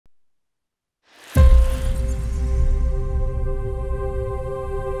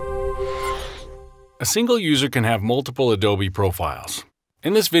A single user can have multiple Adobe profiles.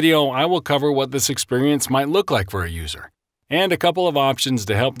 In this video, I will cover what this experience might look like for a user, and a couple of options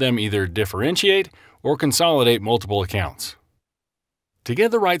to help them either differentiate or consolidate multiple accounts. To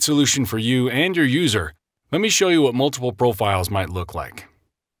get the right solution for you and your user, let me show you what multiple profiles might look like.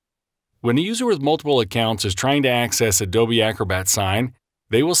 When a user with multiple accounts is trying to access Adobe Acrobat Sign,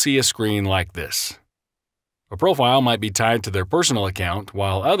 they will see a screen like this. A profile might be tied to their personal account,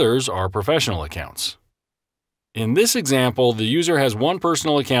 while others are professional accounts. In this example, the user has one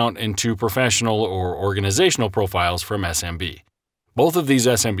personal account and two professional or organizational profiles from SMB. Both of these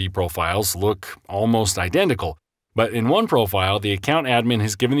SMB profiles look almost identical, but in one profile, the account admin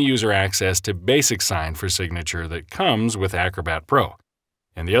has given the user access to Basic Sign for signature that comes with Acrobat Pro.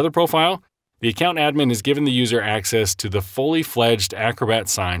 In the other profile, the account admin has given the user access to the fully fledged Acrobat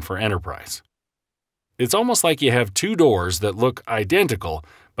Sign for Enterprise. It's almost like you have two doors that look identical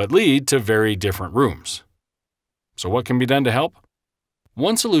but lead to very different rooms. So what can be done to help?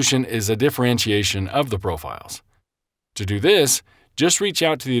 One solution is a differentiation of the profiles. To do this, just reach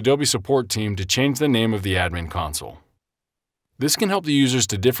out to the Adobe support team to change the name of the admin console. This can help the users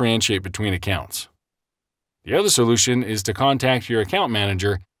to differentiate between accounts. The other solution is to contact your account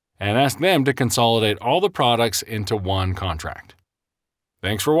manager and ask them to consolidate all the products into one contract.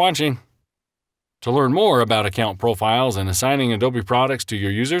 Thanks for watching. To learn more about account profiles and assigning Adobe products to your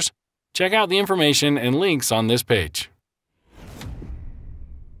users, check out the information and links on this page.